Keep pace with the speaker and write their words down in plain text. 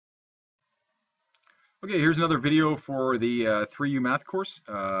Okay, here's another video for the 3U math course.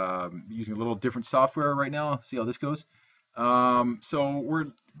 Using a little different software right now. See how this goes. So we're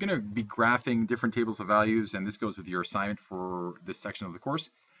going to be graphing different tables of values, and this goes with your assignment for this section of the course.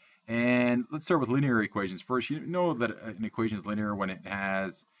 And let's start with linear equations first. You know that an equation is linear when it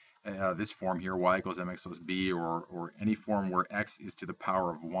has this form here, y equals mx plus b, or any form where x is to the power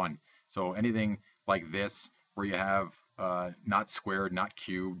of 1. So anything like this, where you have not squared, not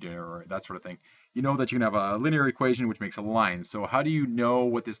cubed, or that sort of thing, you know that you can have a linear equation which makes a line. So how do you know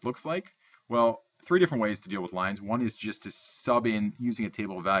what this looks like? Well, three different ways to deal with lines. One is just to sub in using a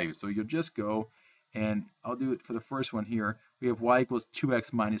table of values. So you'll just go, and I'll do it for the first one here. We have y equals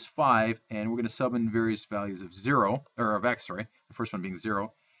 2x minus 5, and we're going to sub in various values of 0, or of x, sorry, the first one being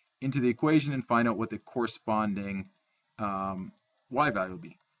 0, into the equation and find out what the corresponding y value will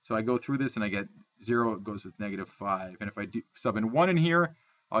be. So I go through this and I get 0, it goes with negative 5. And if I do sub in 1 in here,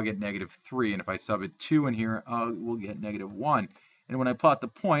 I'll get negative 3. And if I sub in 2 in here, we'll get negative 1. And when I plot the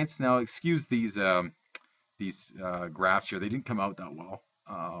points, now excuse these graphs here, they didn't come out that well.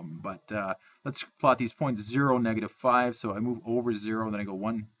 But let's plot these points: 0, negative 5. So I move over 0, then I go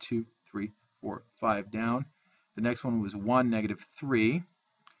 1, 2, 3, 4, 5 down. The next one was 1, negative 3.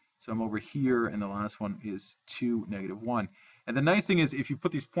 So I'm over here, and the last one is 2, negative 1. And the nice thing is, if you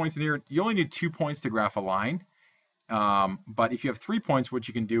put these points in here, you only need 2 points to graph a line. But if you have 3 points, what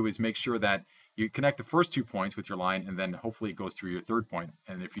you can do is make sure that you connect the first 2 points with your line, and then hopefully it goes through your third point.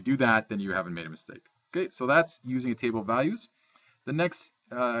 And if you do that, then you haven't made a mistake. Okay, so that's using a table of values. The next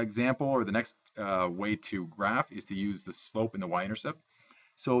example, or the next way to graph, is to use the slope and the y-intercept.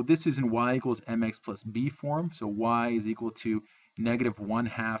 So this is in y equals mx plus b form. So y is equal to negative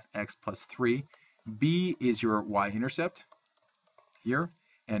 1/2 x plus 3. B is your y-intercept here,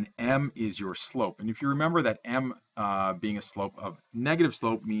 and m is your slope. And if you remember that m being a slope of negative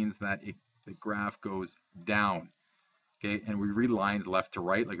slope means that the graph goes down. Okay, and we read lines left to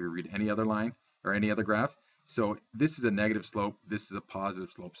right like we read any other line or any other graph. So this is a negative slope, this is a positive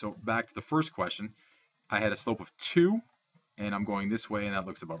slope. So back to the first question, I had a slope of 2, and I'm going this way, and that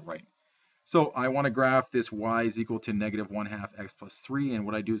looks about right. So I want to graph this y is equal to negative 1/2 x plus 3, and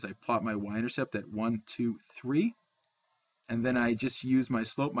what I do is I plot my y-intercept at 1, 2, 3, and then I just use my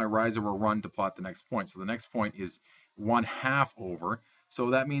slope, my rise over run, to plot the next point. So the next point is 1/2 over,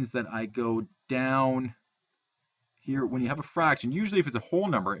 so that means that I go down here. When you have a fraction, usually if it's a whole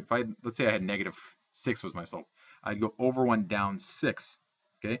number, if let's say I had negative 6 was my slope, I'd go over 1 down 6.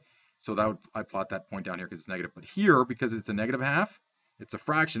 Okay, so I plot that point down here because it's negative. But here, because it's a negative half, it's a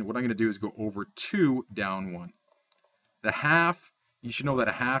fraction, what I'm going to do is go over 2 down 1. The half, you should know that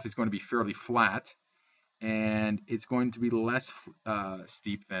a half is going to be fairly flat, and it's going to be less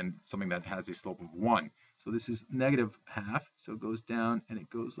steep than something that has a slope of 1. So this is negative half, so it goes down and it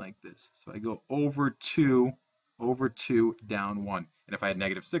goes like this. So I go over 2 down 1. And if I had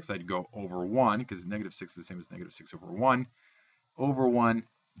negative 6, I'd go over 1, because negative 6 is the same as negative 6 over 1. Over 1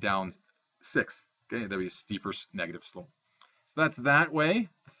 down 6. Okay, that'd be a steeper negative slope. So that's that way.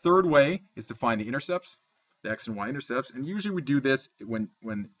 The third way is to find the intercepts, the x and y intercepts. And usually we do this when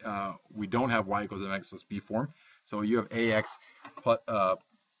we don't have y equals mx plus b form. So you have ax plus by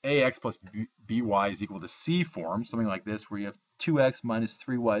is equal to c form, something like this, where you have 2x minus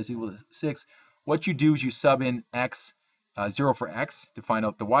 3y is equal to 6. What you do is you sub in x, 0 for x to find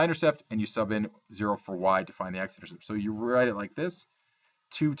out the y-intercept, and you sub in 0 for y to find the x-intercept. So you write it like this: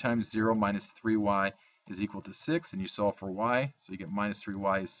 2 times 0 minus 3y is equal to 6, and you solve for y, so you get minus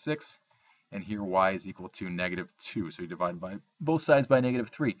 3y is 6, and here y is equal to negative 2. So you divide by both sides by negative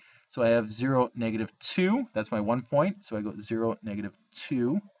 3. So I have 0, negative 2, that's my 1 point, so I go 0, negative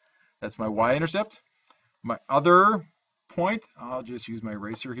 2. That's my y-intercept. My other point, I'll just use my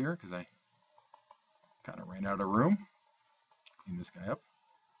eraser here because I kind of ran out of room. Clean this guy up.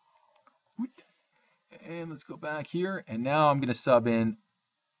 And let's go back here. And now I'm going to sub in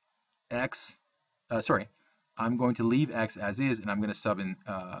x. I'm going to leave x as is, and I'm going to sub in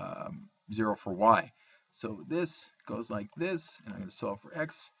 0 for y. So this goes like this, and I'm going to solve for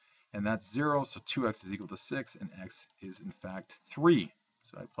x, and that's 0. So 2x is equal to 6, and x is in fact 3.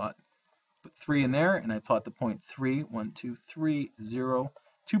 So I put 3 in there, and I plot the point 3. 1, 2, 3, 0.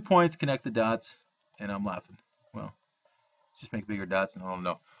 2 points, connect the dots. And I'm laughing. Well, just make bigger dots, and I don't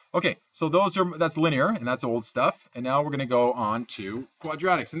know. Okay, so that's linear, and that's old stuff. And now we're going to go on to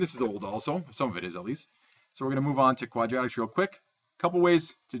quadratics, and this is old also. Some of it is, at least. So we're going to move on to quadratics real quick. A couple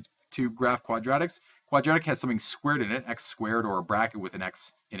ways to graph quadratics. Quadratic has something squared in it, x squared, or a bracket with an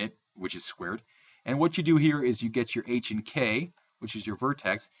x in it, which is squared. And what you do here is you get your h and k, which is your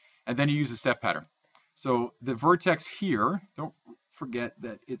vertex, and then you use a step pattern. So the vertex here, don't forget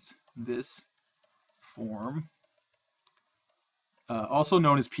that it's this form, also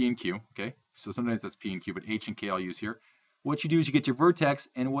known as P and Q, okay? So sometimes that's P and Q, but H and K I'll use here. What you do is you get your vertex,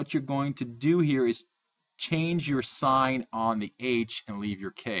 and what you're going to do here is change your sign on the H and leave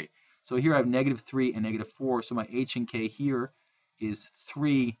your K. So here I have -3 and -4, so my H and K here is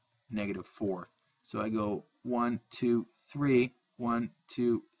 3, -4. So I go 1, 2, 3, 1,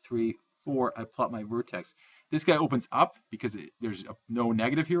 2, 3, 4. I plot my vertex. This guy opens up because there's no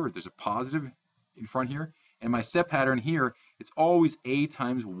negative here, or there's a positive in front here. And my step pattern here, it's always A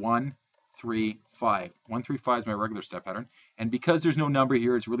times 1, 3, 5. 1, 3, 5 is my regular step pattern. And because there's no number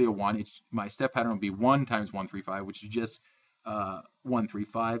here, it's really a 1. My step pattern will be 1 times 1, 3, 5, which is just 1, 3,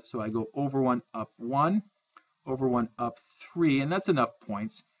 5. So I go over 1, up 1, over 1, up 3, and that's enough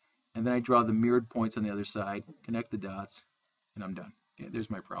points. And then I draw the mirrored points on the other side, connect the dots, and I'm done. Okay, there's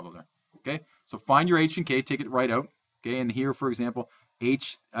my problem there. Okay, so find your H and K, take it right out. Okay, and here, for example,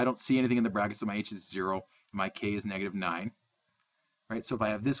 H, I don't see anything in the bracket, so my H is 0. My K is -9. Right, so if I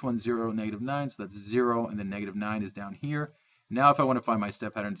have this one 0, -9, so that's 0, and then -9 is down here. Now if I want to find my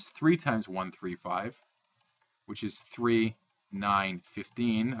step pattern, it's 3 times 1, 3, 5, which is 3, 9,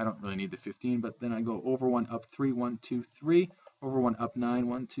 15. I don't really need the 15, but then I go over 1, up 3, 1, 2, 3, over 1, up 9,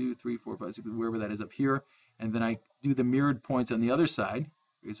 1, 2, 3, 4, 5, 6, wherever that is up here. And then I do the mirrored points on the other side,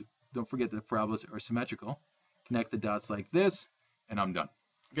 because don't forget the parabolas are symmetrical. Connect the dots like this, and I'm done.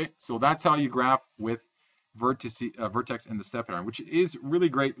 Okay, so that's how you graph with vertex and the step pattern, which is a really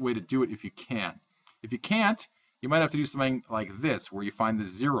great way to do it if you can. If you can't, you might have to do something like this, where you find the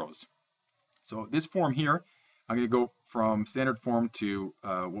zeros. So this form here, I'm going to go from standard form to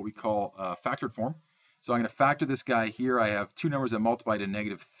what we call factored form. So I'm going to factor this guy here. I have two numbers that multiply to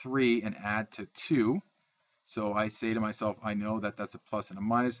 -3 and add to 2. So I say to myself, I know that that's a plus and a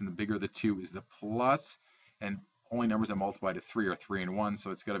minus, and the bigger the 2 is the plus. And only numbers that multiply to 3 are 3 and 1,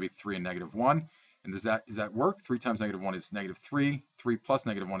 so it's got to be 3 and -1. And does that work? 3 times -1 is -3. 3 plus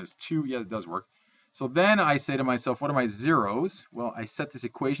 -1 is 2. Yeah, it does work. So then I say to myself, what are my zeros? Well, I set this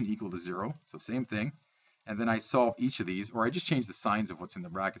equation equal to 0, so same thing. And then I solve each of these, or I just change the signs of what's in the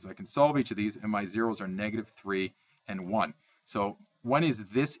bracket. So I can solve each of these, and my zeros are -3 and 1. So when is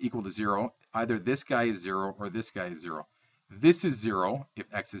this equal to 0? Either this guy is 0 or this guy is 0. This is 0 if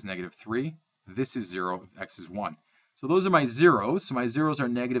x is -3. This is 0 if x is 1. So those are my zeros. So my zeros are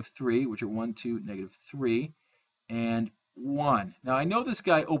 -3, which are 1, 2, -3, and 1. Now I know this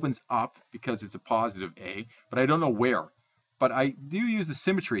guy opens up because it's a positive A, but I don't know where. But I do use the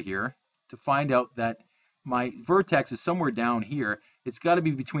symmetry here to find out that my vertex is somewhere down here. It's got to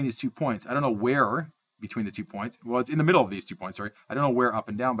be between these 2 points. I don't know where between the 2 points. Well, it's in the middle of these 2 points, sorry. I don't know where up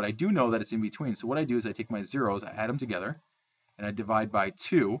and down, but I do know that it's in between. So what I do is I take my zeros, I add them together, and I divide by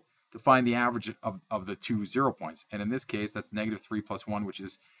 2 to find the average of the 2 0 points. And in this case, that's -3 plus 1, which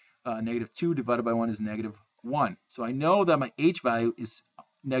is -2 divided by 1 is -1. So I know that my H value is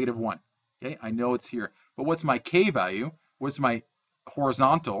 -1. Okay, I know it's here. But what's my K value? What's my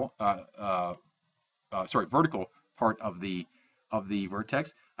horizontal, vertical part of the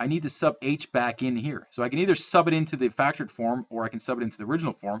vertex? I need to sub H back in here. So I can either sub it into the factored form, or I can sub it into the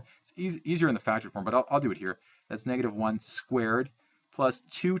original form. It's easier in the factored form, but I'll do it here. That's -1 squared plus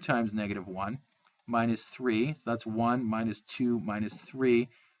 2 times -1 minus 3. So that's 1 minus 2 minus 3,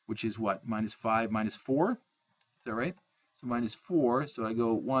 which is what? -5 minus 4. Is that right? So -4. So I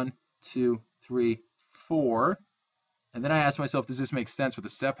go 1, 2, 3, 4. And then I ask myself, does this make sense with the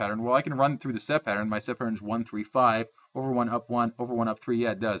step pattern? Well, I can run through the step pattern. My step pattern is 1, 3, 5, over 1, up 1, over 1, up 3.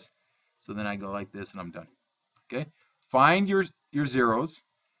 Yeah, it does. So then I go like this, and I'm done. Okay? Find your zeros.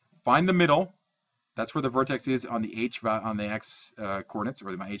 Find the middle. That's where the vertex is on the on the x coordinates,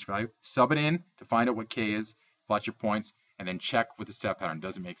 or my H value. Sub it in to find out what K is, plot your points, and then check with the step pattern.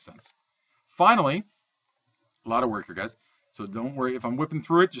 Does it make sense? Finally, a lot of work here, guys. So don't worry if I'm whipping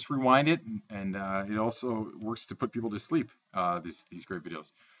through it. Just rewind it, and it also works to put people to sleep. These great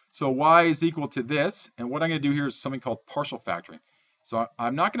videos. So y is equal to this, and what I'm going to do here is something called partial factoring. So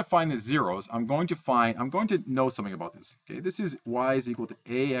I'm not going to find the zeros. I'm going to know something about this. Okay, this is y is equal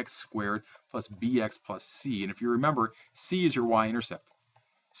to ax squared plus bx plus c. And if you remember, c is your y-intercept.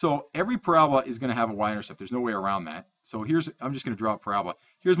 So every parabola is going to have a y-intercept. There's no way around that. So I'm just going to draw a parabola.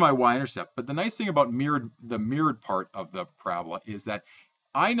 Here's my y-intercept. But the nice thing about the mirrored part of the parabola is that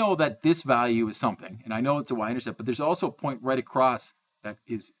I know that this value is something, and I know it's a y-intercept, but there's also a point right across that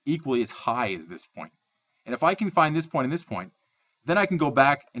is equally as high as this point. And if I can find this point and this point, then I can go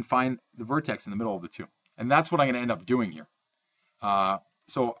back and find the vertex in the middle of the two. And that's what I'm going to end up doing here.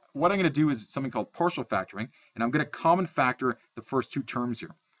 So what I'm going to do is something called partial factoring, and I'm going to common factor the first two terms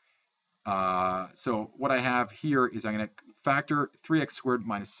here. So what I have here is I'm going to factor 3x squared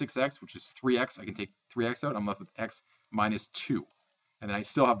minus 6x, which is 3x. I can take 3x out. I'm left with x minus 2. And then I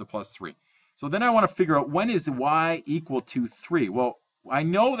still have the plus 3. So then I want to figure out, when is y equal to 3? Well, I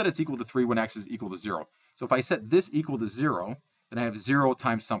know that it's equal to 3 when x is equal to 0. So if I set this equal to 0, then I have 0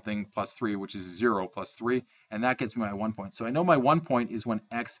 times something plus 3, which is 0 plus 3. And that gets me my 1 point. So I know my 1 point is when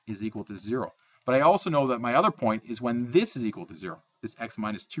x is equal to 0. But I also know that my other point is when this is equal to 0, this x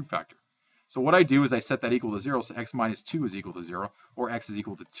minus 2 factor. So what I do is I set that equal to 0, so x minus 2 is equal to 0, or x is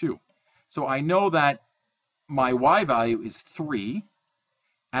equal to 2. So I know that my y value is 3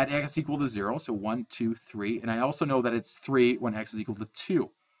 at x equal to 0, so 1, 2, 3. And I also know that it's 3 when x is equal to 2.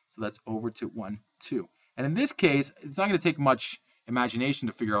 So that's over to 1, 2. And in this case, it's not going to take much imagination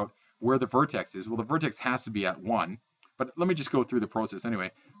to figure out where the vertex is. Well, the vertex has to be at 1. But let me just go through the process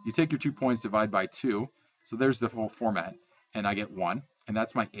anyway. You take your 2 points, divide by 2. So there's the whole format. And I get 1. And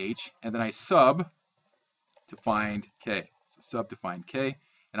that's my h. And then I sub to find k. So sub to find k.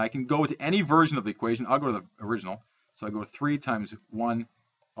 And I can go to any version of the equation. I'll go to the original. So I go 3 times 1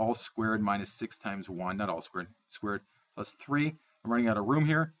 all squared minus 6 times 1. Not all squared. Squared plus 3. I'm running out of room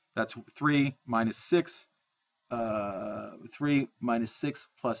here. That's 3 minus 6. 3 minus 6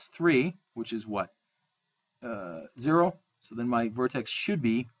 plus 3, which is what? 0. So then my vertex should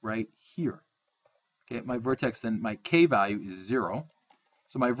be right here. Okay, my vertex, then my k value is 0.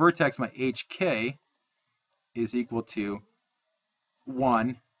 So my vertex, my hk, is equal to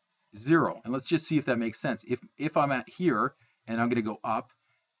 1, 0. And let's just see if that makes sense. If I'm at here and I'm going to go up,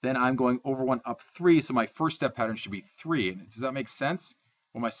 then I'm going over 1 up 3. So my first step pattern should be 3. And does that make sense?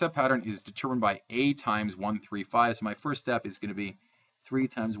 Well, my step pattern is determined by a times 1, 3, 5. So my first step is going to be 3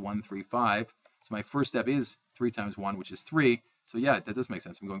 times 1, 3, 5. So my first step is 3 times 1, which is 3. So yeah, that does make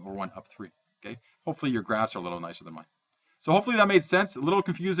sense. I'm going over 1 up 3. Okay. Hopefully your graphs are a little nicer than mine. So hopefully that made sense. A little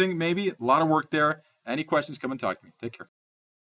confusing, maybe. A lot of work there. Any questions, come and talk to me. Take care.